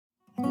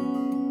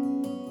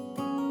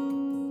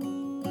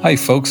Hi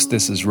folks,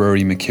 this is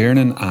Rory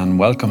McKiernan and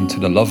welcome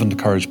to the Love and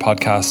Courage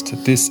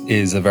podcast. This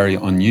is a very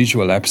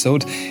unusual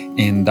episode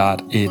in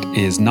that it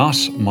is not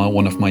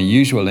one of my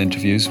usual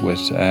interviews with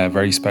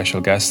very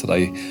special guests that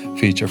I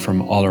feature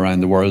from all around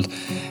the world,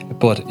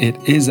 but it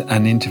is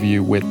an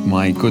interview with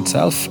my good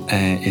self.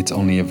 It's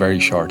only a very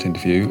short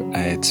interview.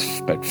 It's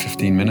about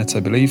 15 minutes,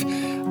 I believe,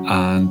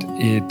 and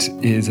it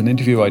is an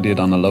interview I did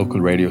on a local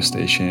radio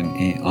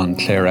station on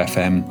Clare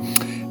FM.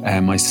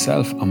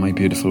 Myself and my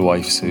beautiful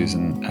wife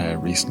Susan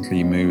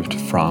recently moved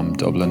from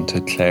Dublin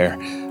to Clare,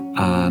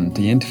 and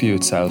the interview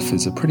itself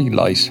is a pretty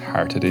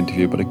light-hearted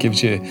interview, but it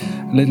gives you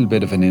a little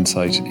bit of an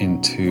insight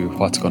into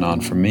what's going on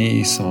for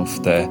me, some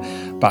of the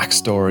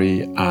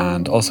backstory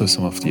and also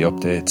some of the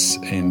updates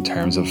in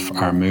terms of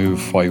our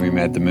move, why we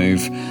made the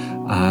move,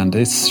 and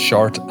it's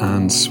short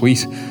and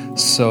sweet.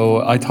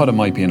 So I thought it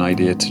might be an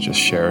idea to just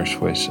share it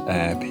with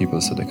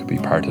people so they could be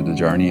part of the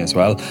journey as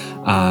well.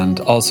 And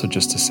also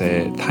just to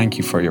say thank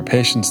you for your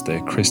patience.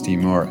 The Christy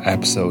Moore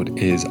episode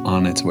is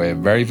on its way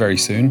very, very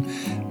soon.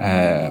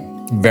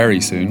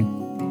 Very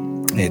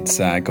soon. It's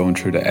going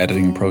through the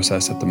editing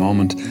process at the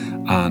moment,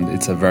 and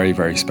it's a very,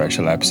 very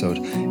special episode.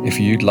 If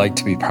you'd like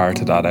to be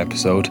part of that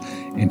episode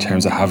in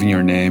terms of having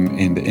your name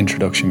in the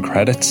introduction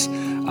credits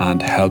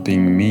and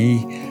helping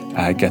me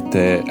get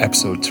the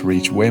episode to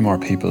reach way more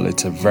people,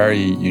 it's a very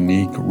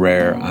unique,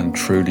 rare and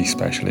truly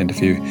special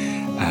interview.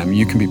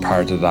 You can be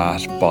part of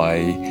that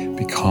by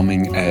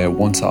becoming a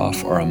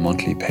once-off or a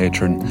monthly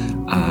patron.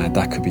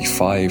 That could be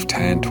 €5,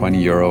 €10,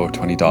 €20,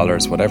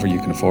 $20, whatever you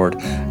can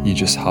afford. You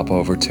just hop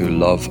over to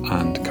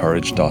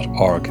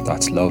loveandcourage.org.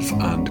 That's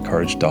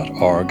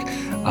loveandcourage.org,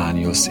 and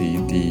you'll see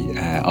the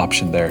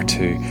option there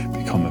to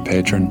become a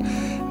patron.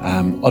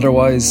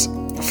 Otherwise,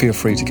 feel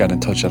free to get in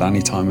touch at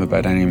any time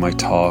about any of my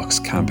talks,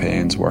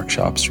 campaigns,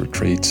 workshops,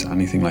 retreats,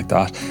 anything like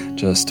that.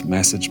 Just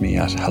message me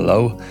at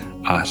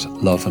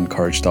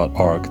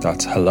hello@loveandcourage.org.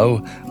 That's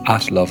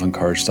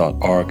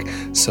hello@loveandcourage.org.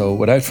 So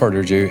without further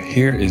ado,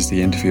 here is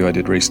the interview I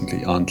did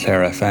recently on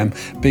Clare FM.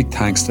 Big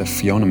thanks to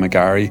Fiona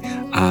McGarry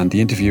and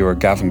the interviewer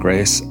Gavin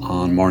Grace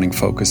on Morning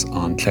Focus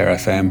on Clare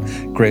FM.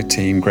 Great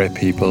team, great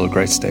people,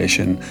 great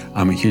station.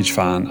 I'm a huge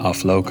fan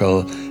of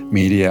local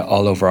media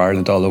all over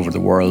Ireland, all over the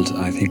world.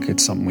 I think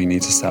it's something we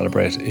need to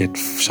celebrate. It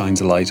shines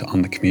a light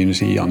on the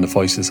community, on the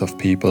voices of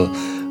people,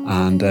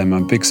 and I'm a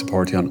big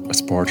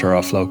supporter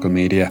of local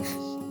media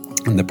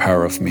and the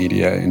power of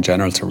media in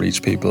general to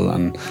reach people,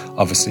 and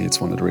obviously it's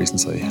one of the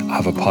reasons I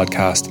have a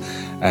podcast.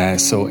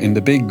 So in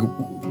the big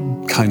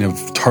kind of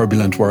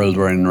turbulent world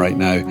we're in right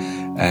now,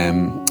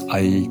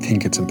 I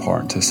think it's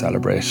important to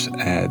celebrate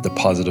the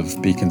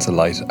positive beacons of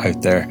light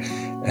out there,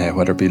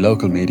 whether it be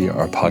local media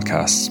or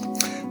podcasts.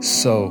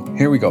 So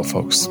here we go,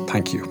 folks.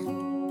 Thank you.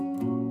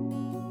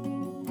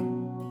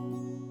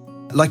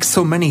 Like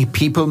so many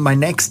people, my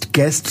next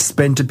guest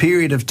spent a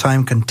period of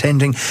time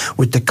contending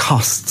with the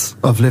costs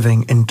of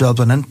living in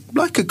Dublin, and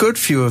like a good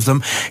few of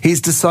them,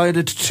 he's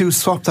decided to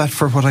swap that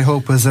for what I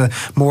hope is a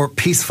more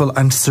peaceful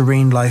and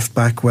serene life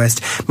back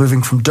west.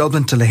 Moving from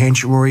Dublin to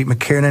Lahinch, Rory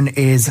McKiernan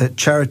is a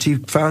charity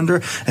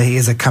founder, he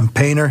is a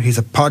campaigner, he's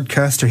a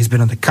podcaster, he's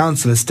been on the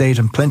council estate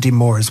and plenty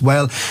more as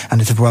well,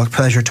 and it's a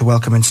pleasure to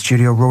welcome in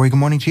studio Rory. Good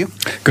morning to you.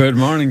 Good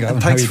morning,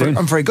 Gavin. How are you doing?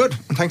 I'm very good,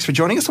 and thanks for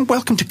joining us, and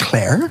welcome to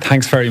Clare.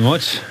 Thanks very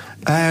much.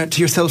 To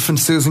yourself and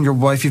Susan, your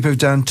wife, you've moved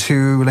down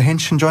to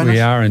Lahinch, enjoying it?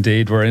 We are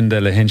indeed. We're in the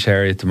Lahinch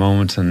area at the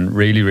moment and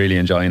really, really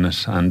enjoying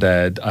it. And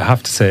I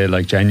have to say,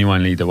 like,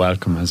 genuinely, the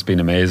welcome has been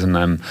amazing.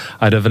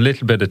 I'd have a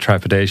little bit of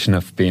trepidation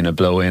of being a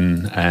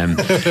blow-in. I'm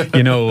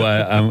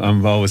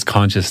always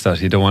conscious that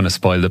you don't want to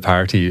spoil the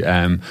party.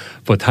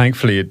 But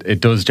thankfully,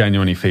 it does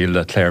genuinely feel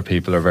that Clare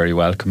people are very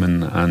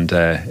welcoming, and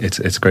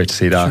it's great to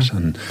see that. Sure.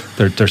 And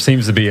there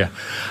seems to be a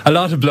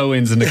lot of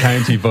blow-ins in the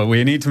county, but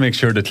we need to make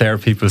sure that Clare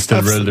people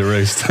still rule the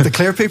roost. The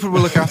Clare people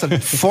will look after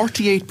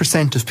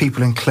 48% of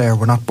people in Clare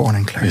were not born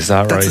in Clare. Is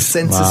that right? That's a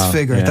census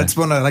figure. Yeah. That's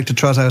one I like to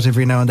trot out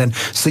every now and then.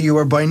 So you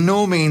are by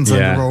no means on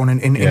your own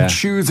in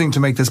choosing to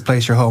make this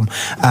place your home.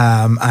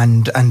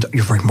 And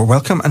you're very more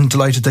welcome, and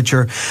delighted that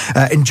you're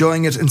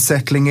enjoying it and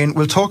settling in.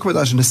 We'll talk about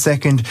that in a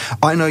second.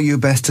 I know you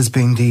best as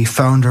being the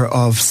founder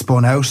of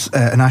Spun Out,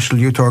 a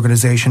national youth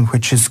organisation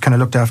which has kind of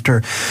looked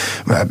after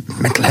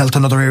mental health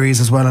and other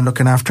areas as well, and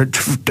looking after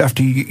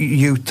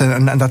youth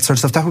and that sort of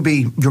stuff. That would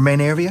be your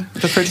main area,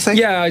 is that fair to say?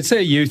 Yeah, I'd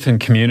say youth and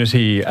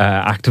community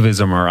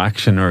activism or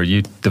action or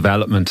youth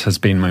development has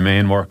been my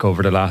main work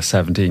over the last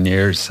 17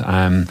 years.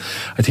 I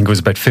think it was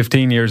about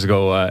 15 years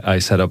ago I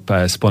set up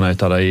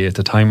spunout.ie. At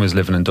the time I was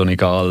living in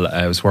Donegal.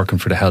 I was working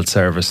for the health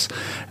service.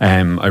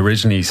 I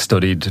originally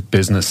studied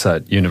business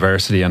at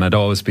university, and I'd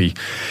always be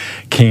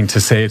keen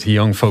to say to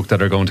young folk that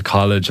are going to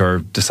college or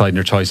deciding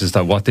their choices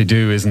that what they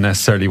do isn't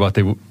necessarily what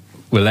they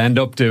will end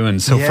up doing.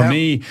 So for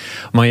me,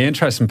 my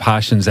interests and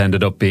passions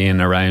ended up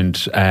being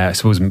around, I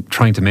suppose,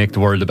 trying to make the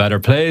world a better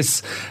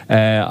place.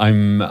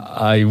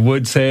 I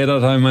would say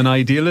that I'm an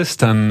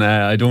idealist, and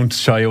I don't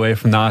shy away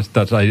from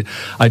that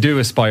I do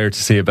aspire to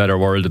see a better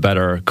world, a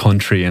better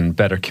country and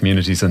better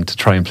communities, and to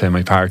try and play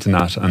my part in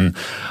that. And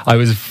I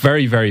was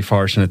very, very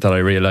fortunate that I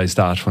realised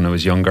that when I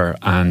was younger,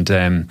 and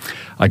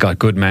I got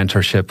good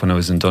mentorship when I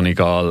was in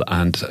Donegal,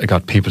 and I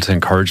got people to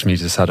encourage me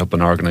to set up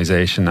an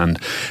organisation,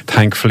 and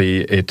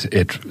thankfully it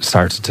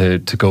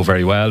started to go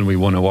very well. We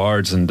won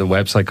awards and the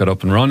website got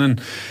up and running,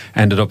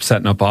 ended up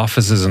setting up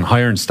offices and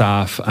hiring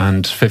staff,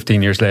 and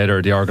 15 years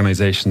later the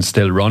organisation's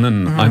still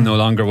running. I'm no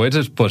longer with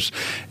it, but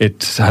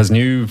it has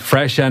new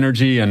fresh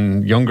energy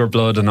and younger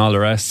blood and all the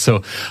rest.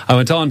 So I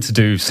went on to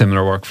do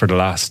similar work for the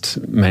last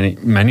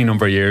many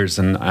number of years,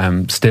 and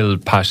I'm still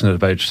passionate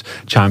about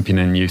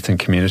championing youth and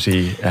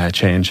community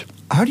change.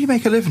 How do you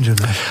make a living doing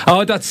that?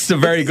 Oh, that's a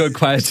very good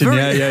question.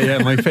 Yeah.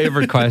 My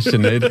favourite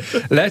question.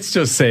 Let's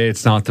just say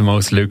it's not the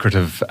most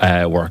lucrative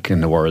work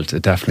in the world.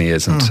 It definitely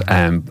isn't.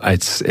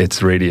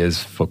 It's really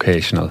is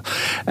vocational.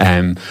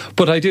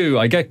 But I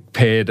get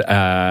paid.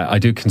 I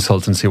do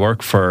consultancy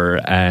work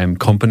for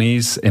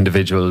companies,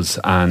 individuals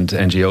and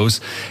NGOs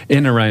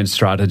in around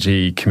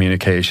strategy,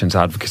 communications,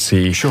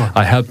 advocacy. Sure.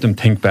 I help them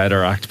think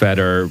better, act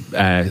better,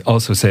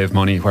 also save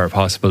money where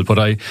possible.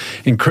 But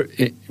in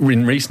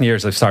recent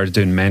years, I've started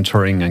doing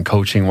mentoring and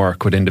coaching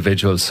work with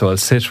individuals. So I'll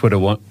sit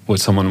with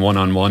someone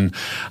one-on-one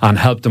and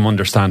help them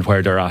understand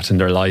where they're at in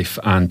their life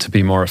and to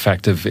be more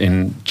effective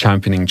in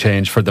championing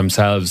change for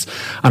themselves.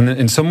 And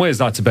in some ways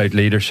that's about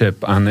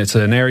leadership, and it's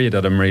an area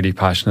that I'm really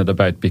passionate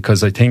about,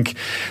 because I think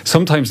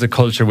sometimes the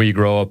culture we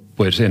grow up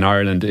with in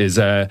Ireland is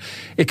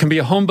it can be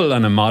a humble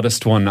and a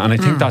modest one, and I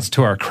think that's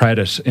to our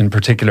credit in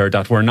particular,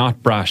 that we're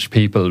not brash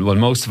people. Well,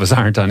 most of us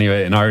aren't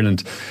anyway in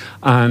Ireland.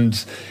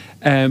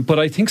 But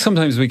I think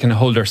sometimes we can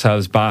hold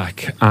ourselves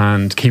back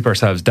and keep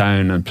ourselves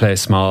down and play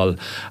small,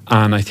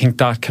 and I think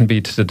that can be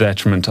to the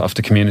detriment of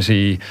the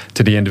community,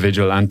 to the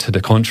individual and to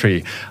the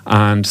country.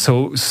 And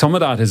so some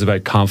of that is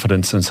about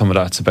confidence and some of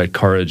that's about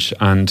courage.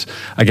 And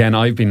again,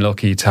 I've been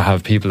lucky to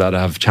have people that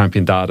have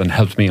championed that and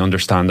helped me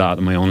understand that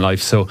in my own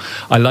life. So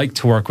I like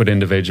to work with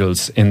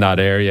individuals in that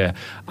area,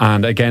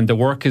 and again, the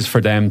work is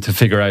for them to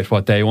figure out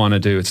what they want to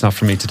do. It's not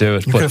for me to do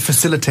it. You're kind of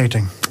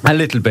facilitating. A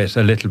little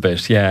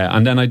bit, yeah.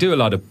 And then I do a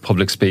lot of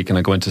public speaking.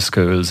 I go into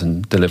schools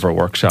and deliver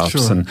workshops.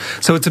 Sure. And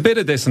so it's a bit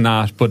of this and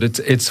that, but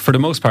it's for the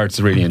most part, it's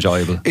really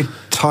enjoyable. It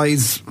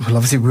ties, well,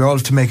 obviously we all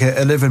have to make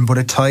a living, but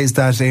it ties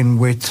that in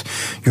with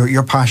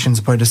your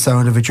passions by the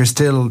sound of it. You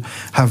still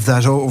have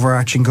that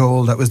overarching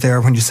goal that was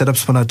there when you set up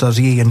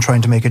Spunout.ie and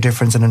trying to make a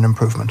difference and an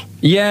improvement.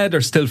 Yeah,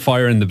 there's still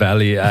fire in the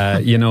belly.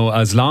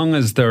 As long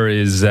as there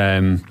is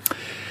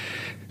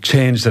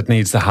change that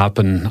needs to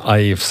happen,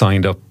 I have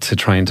signed up to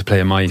trying to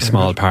play my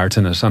small part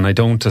in it, and I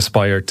don't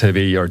aspire to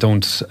be, or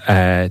don't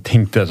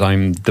think that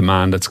I'm the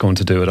man that's going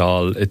to do it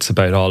all. It's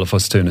about all of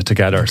us doing it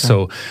together. Okay.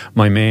 So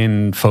my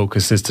main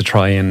focus is to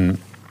try and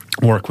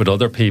work with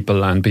other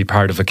people and be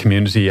part of a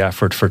community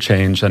effort for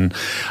change. And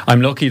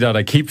I'm lucky that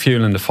I keep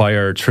fueling the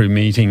fire through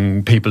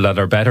meeting people that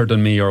are better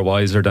than me or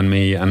wiser than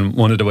me, and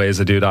one of the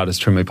ways I do that is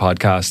through my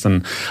podcast.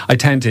 And I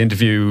tend to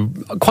interview,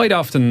 quite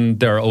often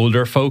they're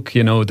older folk,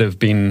 they've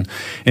been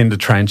in the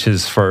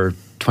trenches for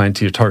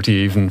 20 or 30,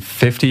 even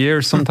 50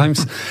 years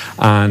sometimes.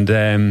 And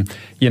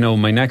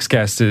my next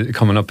guest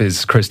coming up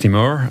is Christy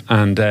Moore,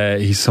 and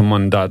he's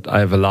someone that I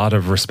have a lot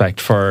of respect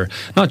for,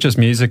 not just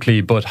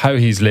musically, but how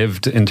he's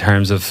lived in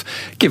terms of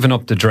giving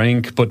up the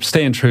drink, but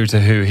staying true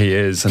to who he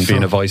is and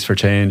being a voice for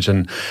change.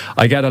 And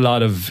I get a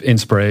lot of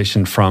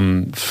inspiration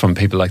from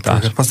people like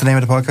that. What's the name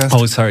of the podcast?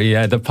 Oh, sorry,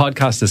 yeah. The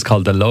podcast is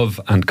called the Love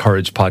and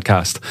Courage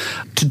Podcast.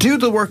 To do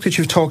the work that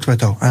you've talked about,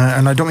 though,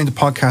 and I don't mean the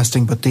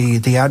podcasting, but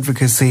the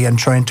advocacy and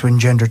trying to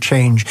engender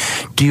change,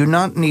 do you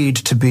not need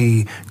to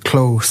be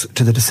close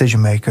to the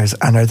decision makers,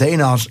 and are they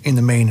not in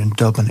the main in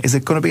Dublin? Is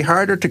it going to be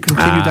harder to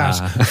continue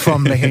that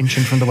from the Hinch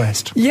and from the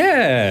West?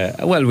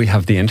 Yeah, well, we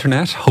have the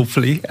internet,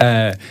 hopefully.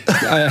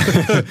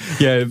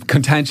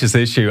 Contentious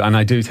issue, and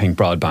I do think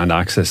broadband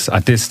access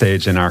at this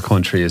stage in our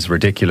country is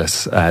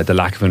ridiculous. The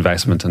lack of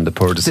investment and the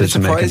poor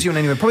decision making. Did it surprise you in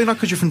any way? Probably not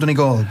because you're from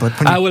Donegal, but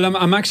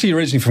I'm actually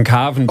originally from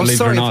Cavan, believe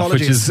it or not,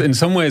 apologies. Which is in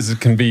some ways it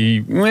can be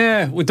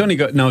with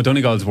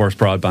Donegal's worst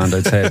broadband,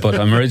 I'd say, but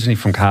I'm originally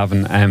from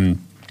Cavan.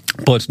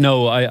 But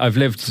no, I've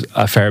lived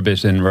a fair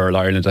bit in rural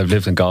Ireland. I've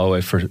lived in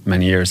Galway for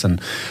many years, and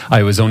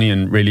I was only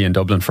in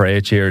Dublin for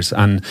 8 years.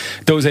 And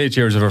those 8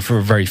 years were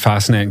very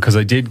fascinating, because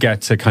I did get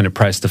to kind of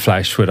press the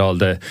flesh with all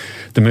the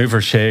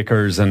movers,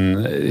 shakers,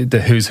 and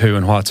the who's who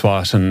and what's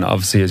what. And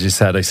obviously, as you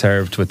said, I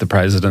served with the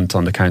president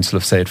on the Council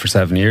of State for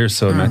 7 years.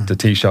 So I met the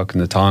Taoiseach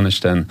and the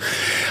Taoiseach and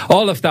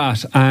all of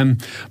that.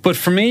 But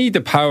for me,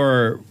 the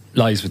power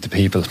lies with the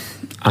people,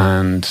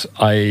 and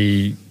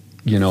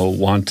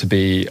want to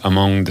be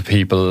among the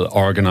people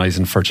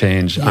organising for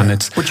change. Yeah.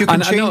 And but you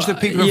can change the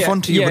people in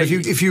front of you. But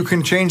if you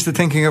can change the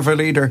thinking of a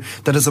leader,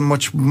 that is a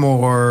much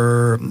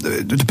more,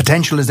 the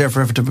potential is there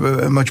for it to have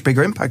a much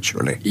bigger impact,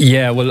 surely.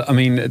 Yeah, well, I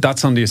mean,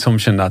 that's on the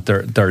assumption that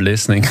they're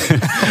listening.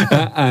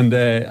 And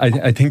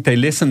I think they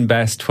listen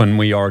best when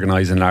we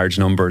organise in large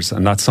numbers.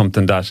 And that's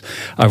something that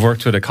I've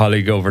worked with a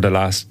colleague over the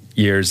last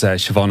years,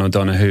 Siobhan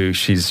O'Donoghue.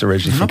 She's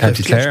originally from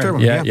County Clare.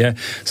 Yeah.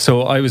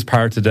 So I was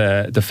part of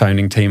the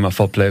founding team of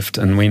Uplift,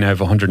 and we now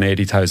have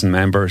 180,000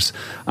 members,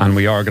 and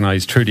we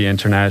organise through the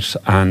internet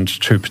and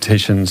through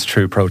petitions,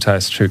 through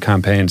protests, through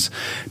campaigns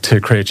to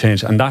create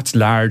change. And that's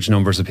large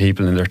numbers of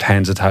people in their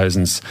tens of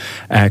thousands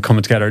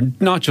coming together,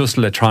 not just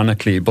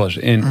electronically, but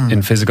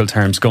in physical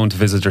terms, going to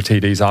visit their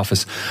TD's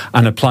office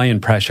and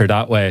applying pressure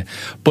that way.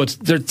 But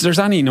there's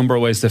any number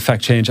of ways to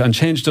affect change, and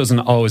change doesn't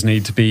always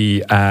need to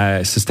be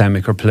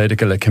systemic or political.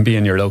 It can be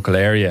in your local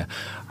area,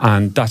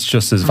 and that's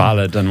just as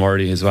valid and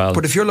worthy as well.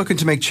 But if you're looking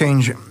to make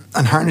change,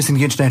 and harnessing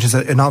the internet is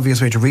an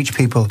obvious way to reach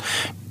people,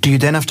 do you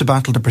then have to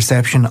battle the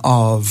perception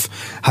of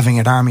having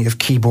an army of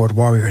keyboard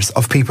warriors,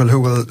 of people who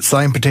will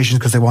sign petitions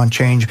because they want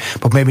change,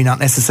 but maybe not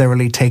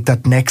necessarily take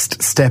that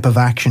next step of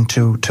action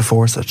to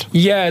force it?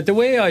 Yeah, the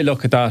way I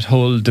look at that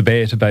whole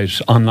debate about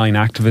online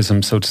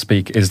activism, so to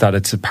speak, is that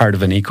it's a part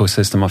of an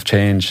ecosystem of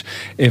change.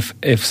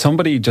 If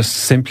somebody just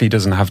simply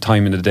doesn't have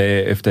time in the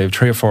day, if they have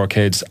 3 or 4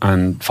 kids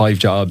and 5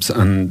 jobs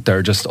and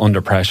they're just under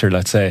pressure,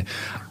 let's say,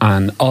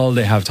 and all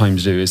they have time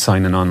to do is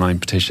sign an online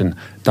petition,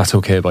 that's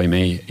okay by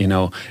me.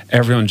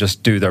 Everyone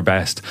just do their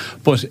best.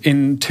 But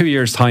in 2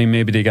 years' time,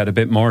 maybe they get a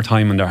bit more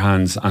time on their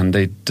hands and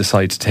they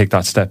decide to take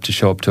that step to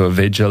show up to a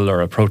vigil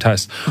or a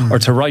protest, or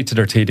to write to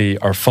their TD,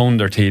 or phone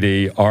their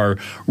TD, or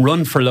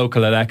run for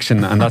local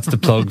election. And that's the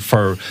plug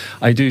for,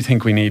 I do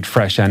think we need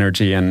fresh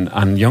energy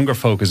and younger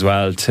folk as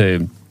well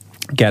to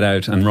get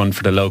out and run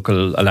for the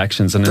local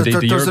elections, and indeed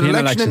the European elections. There's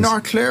an election in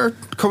North Clare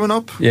coming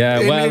up. Yeah,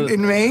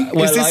 in May.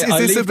 Well, is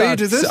this a bait?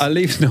 Is it? I'll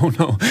leave.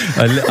 No.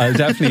 I'll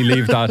definitely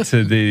leave that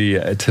to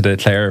the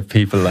Clare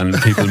people and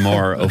people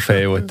more au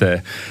fait with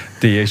the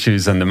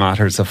issues and the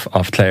matters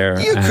of Clare.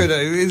 You could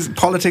is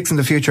politics in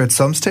the future at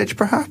some stage,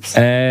 perhaps.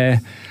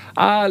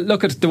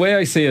 Look, the way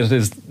I see it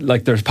is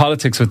like there's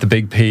politics with the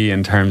big P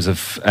in terms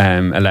of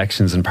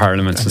elections and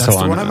parliaments and so on.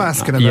 That's the one I'm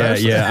asking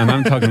about. Yeah, and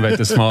I'm talking about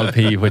the small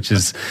P, which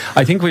is,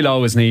 I think we'll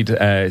always need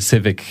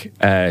civic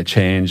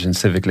change and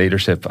civic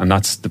leadership, and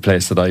that's the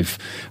place that I've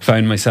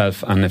found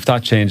myself. And if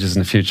that changes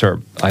in the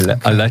future,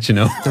 I'll let you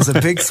know. There's a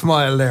big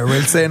smile there.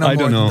 We'll say no more. I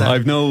don't know.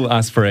 I've no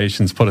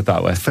aspirations, put it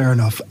that way. Fair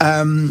enough.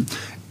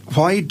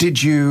 Why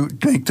did you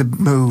make the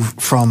move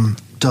from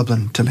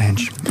Dublin to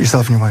Lahinch,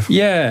 yourself and your wife?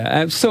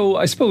 Yeah, so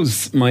I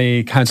suppose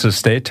my Council of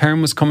State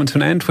term was coming to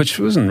an end, which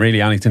wasn't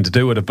really anything to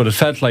do with it, but it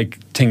felt like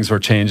things were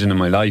changing in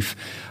my life.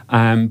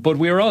 But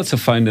we were also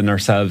finding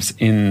ourselves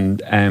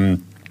in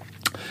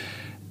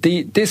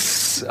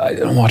this, I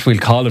don't know what we'll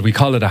call it. We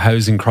call it a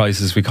housing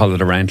crisis, we call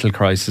it a rental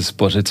crisis,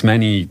 but it's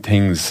many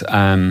things.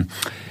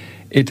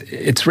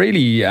 It's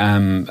really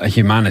a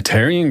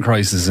humanitarian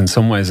crisis in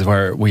some ways,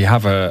 where we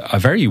have a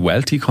very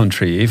wealthy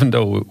country, even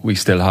though we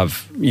still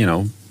have,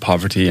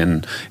 poverty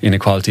and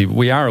inequality.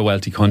 We are a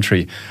wealthy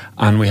country,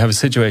 and we have a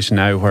situation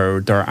now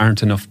where there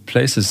aren't enough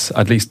places,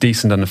 at least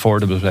decent and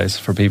affordable places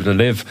for people to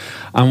live.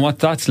 And what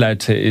that's led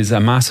to is a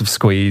massive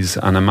squeeze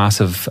and a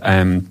massive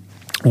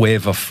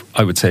wave of,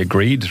 I would say,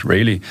 greed,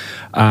 really.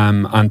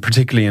 And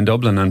particularly in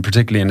Dublin, and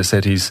particularly in the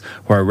cities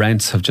where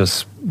rents have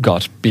just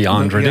got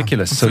beyond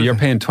ridiculous. So you're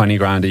paying 20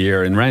 grand a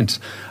year in rent,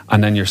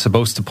 and then you're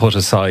supposed to put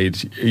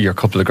aside your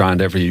couple of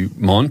grand every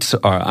month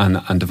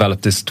and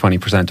develop this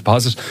 20%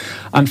 deposit.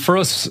 And for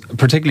us,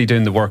 particularly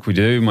doing the work we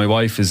do, my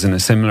wife is in a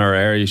similar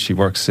area. She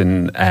works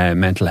in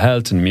mental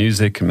health and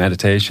music and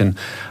meditation.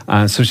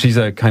 So she's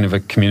a kind of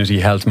a community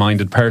health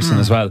minded person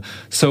as well.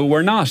 So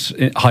we're not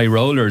high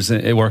rollers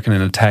working in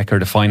the tech or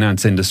the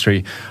finance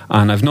industry.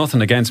 And I've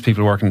nothing against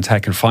people working in the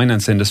tech and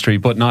finance industry,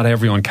 but not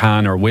everyone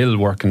can or will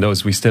work in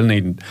those. We still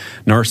need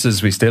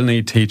nurses, we still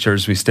need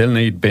teachers, we still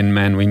need bin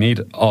men, we need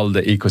all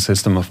the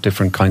ecosystem of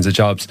different kinds of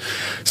jobs.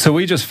 So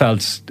we just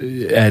felt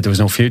there was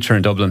no future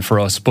in Dublin for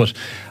us. But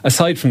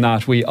aside from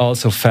that, we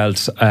also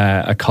felt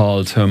a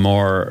call to a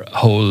more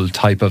whole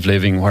type of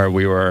living, where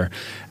we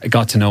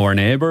got to know our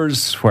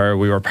neighbours, where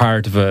we were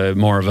part of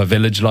more of a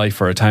village life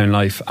or a town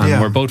life.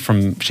 And we're both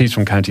she's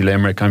from County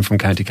Limerick, I'm from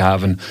County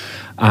Cavan.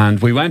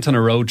 And we went on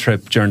a road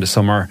trip during the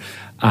summer,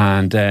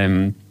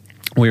 and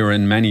we were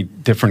in many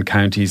different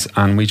counties,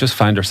 and we just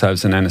found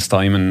ourselves in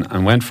Ennistimon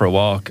and went for a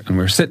walk, and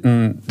we were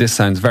sitting, this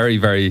sounds very,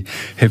 very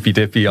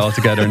hippy-dippy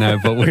altogether now,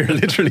 but we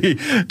literally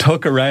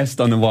took a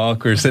rest on the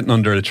walk. We were sitting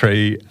under a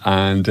tree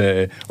and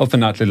up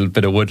in that little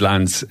bit of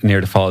woodlands near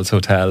the Falls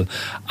Hotel,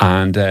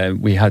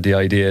 and we had the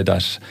idea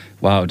that,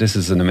 wow, this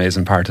is an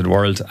amazing part of the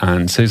world.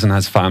 And Susan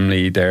has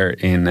family there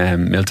in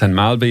Milton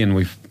Malby, and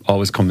we've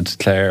always come into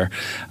Clare,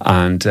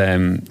 and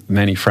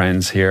many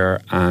friends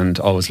here, and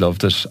always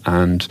loved it,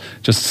 and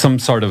just some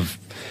sort of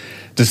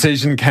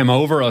decision came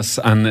over us,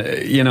 and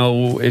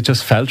it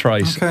just felt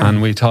right. Okay.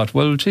 And we thought,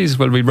 well,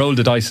 we rolled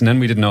the dice, and then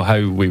we didn't know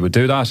how we would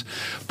do that.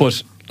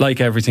 But like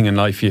everything in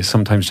life, you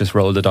sometimes just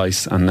roll the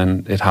dice and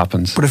then it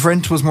happens. But if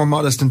rent was more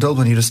modest in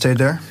Dublin, you'd have stayed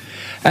there?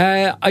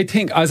 I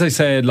think, as I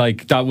said,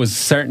 like that was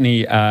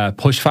certainly a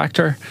push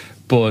factor,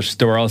 but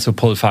there were also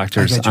pull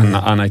factors, and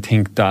I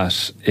think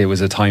that it was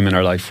a time in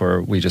our life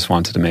where we just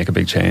wanted to make a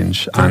big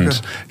change. Very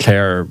good.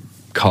 Claire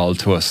called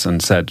to us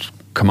and said,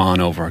 come on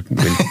over,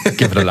 we'll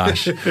give it a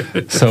lash.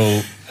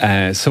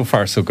 So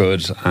far so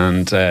good,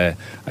 and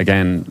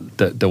again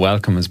the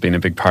welcome has been a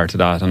big part of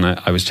that. And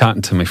I was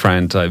chatting to my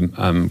friend,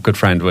 I'm good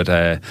friend with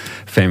a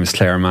famous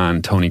Clare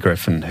man, Tony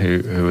Griffin,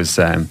 who was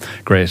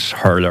great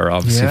hurler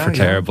obviously for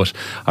Clare, but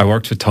I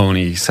worked with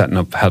Tony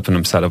helping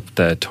him set up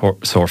the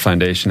SOAR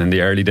Foundation in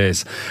the early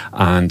days,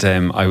 and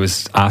I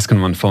was asking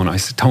him on the phone, I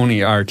said,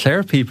 Tony, are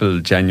Clare people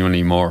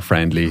genuinely more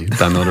friendly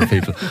than other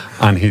people?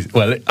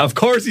 And of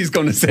course he's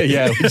going to say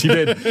yeah, which he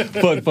did,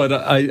 but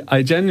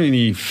I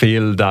genuinely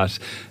feel that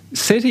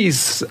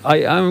cities,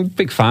 I'm a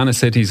big fan of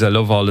cities. I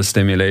love all the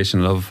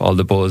stimulation, love all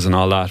the buzz and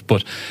all that,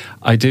 but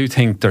I do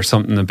think there's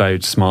something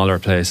about smaller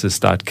places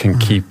that can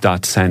keep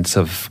that sense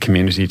of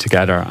community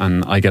together,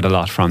 and I get a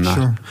lot from that.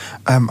 Sure.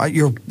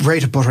 You're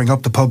great at buttering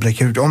up the public.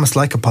 You're almost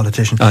like a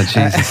politician. Oh,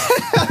 Jesus.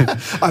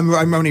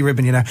 I'm only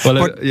ribbing you now.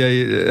 Well,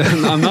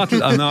 I'm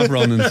not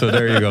running, so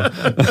there you go.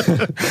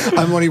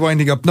 I'm only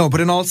winding up. No,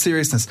 but in all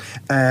seriousness,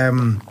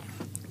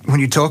 when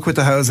you talk with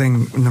the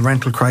housing and the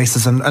rental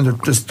crisis and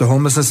just the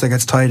homelessness that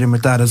gets tied in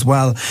with that as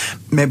well,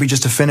 maybe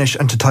just to finish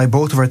and to tie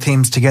both of our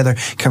themes together,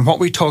 can what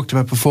we talked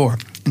about before,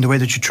 in the way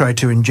that you try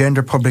to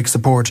engender public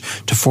support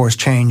to force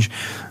change,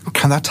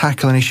 can that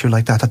tackle an issue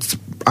like that? That's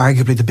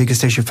arguably the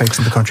biggest issue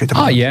facing the country at the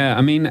moment. Yeah,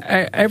 I mean,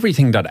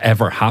 everything that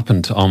ever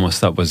happened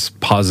almost that was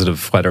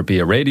positive, whether it be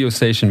a radio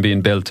station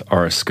being built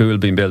or a school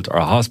being built or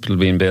a hospital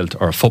being built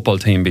or a football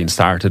team being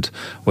started,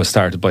 was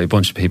started by a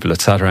bunch of people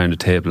that sat around a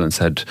table and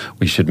said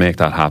we should make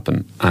that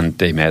happen, and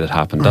they made it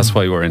happen. That's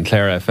why we're in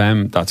Clare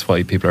FM, that's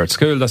why people are at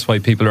school, that's why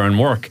people are in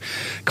work,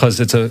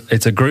 because it's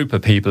a group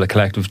of people, a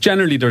collective.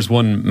 Generally there's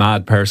one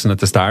mad person at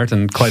the start,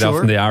 and quite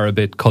often they are a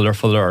bit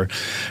colourful or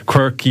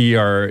quirky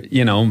or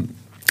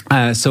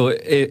so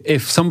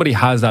if somebody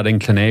has that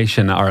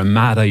inclination or a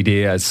mad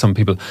idea, as some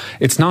people,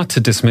 it's not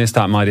to dismiss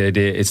that mad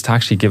idea, it's to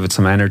actually give it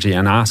some energy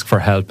and ask for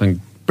help and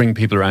bring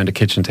people around a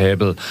kitchen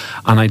table.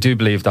 And I do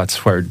believe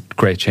that's where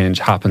great change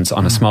happens,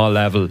 on a small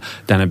level,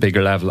 then a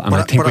bigger level. And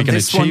I think we can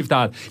achieve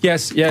that.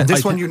 Yes, yeah. And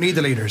this one, you need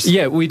the leaders.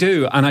 Yeah, we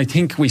do. And I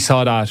think we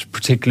saw that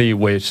particularly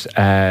with,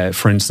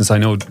 for instance, I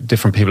know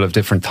different people have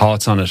different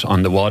thoughts on it,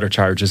 on the water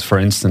charges, for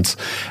instance.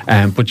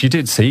 But you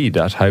did see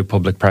that how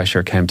public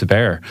pressure came to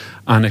bear.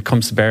 And it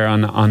comes to bear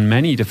on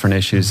many different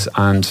issues.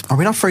 And are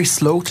we not very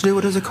slow to do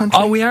it as a country?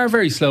 Oh, we are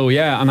very slow,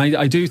 yeah. And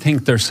I do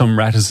think there's some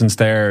reticence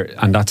there,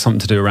 and that's something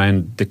to do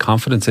around the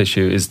confidence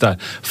issue, is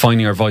that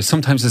finding our voice.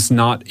 Sometimes it's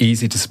not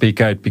easy to speak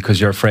out because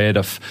you're afraid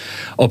of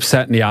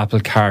upsetting the apple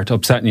cart,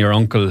 upsetting your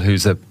uncle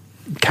who's a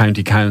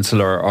county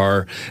councillor,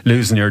 or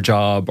losing your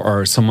job,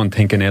 or someone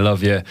thinking ill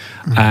of you.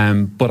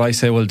 But I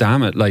say, well,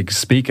 damn it, like,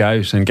 speak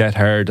out and get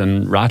heard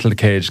and rattle the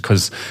cage,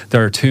 because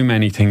there are too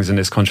many things in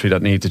this country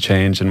that need to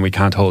change and we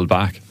can't hold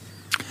back.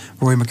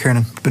 Rory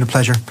McKiernan, it's been a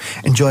pleasure.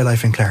 Enjoy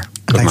life in Clare.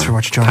 And thanks very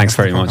much for joining us. Thanks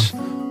very much.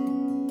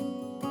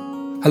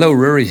 Hello,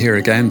 Rory here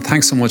again.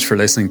 Thanks so much for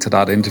listening to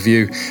that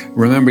interview.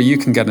 Remember, you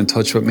can get in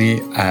touch with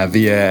me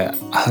via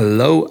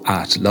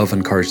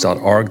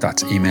hello@loveandcourage.org.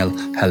 That's email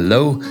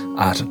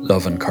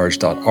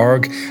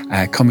hello@loveandcourage.org.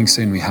 Coming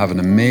soon, we have an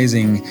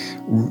amazing,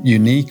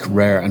 unique,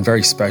 rare and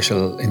very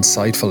special,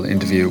 insightful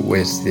interview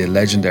with the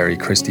legendary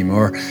Christy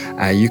Moore.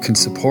 You can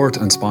support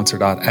and sponsor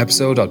that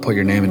episode. I'll put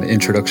your name in the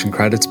introduction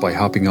credits by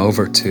hopping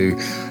over to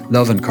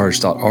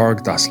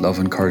loveandcourage.org. That's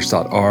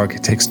loveandcourage.org.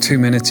 It takes 2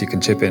 minutes. You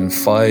can chip in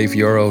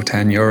 €5,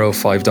 €10,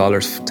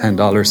 $5,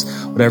 $10,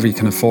 whatever you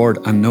can afford,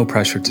 and no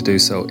pressure to do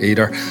so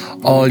either.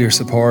 All your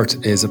support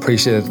is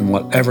appreciated in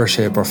whatever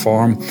shape or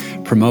form.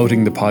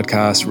 Promoting the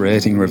podcast,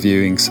 rating,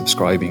 reviewing,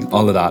 subscribing,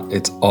 all of that,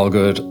 it's all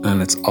good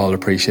and it's all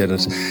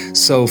appreciated.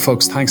 So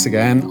folks, thanks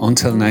again.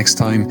 Until next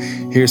time,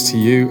 here's to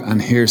you,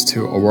 and here's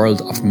to a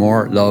world of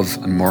more love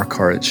and more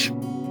courage.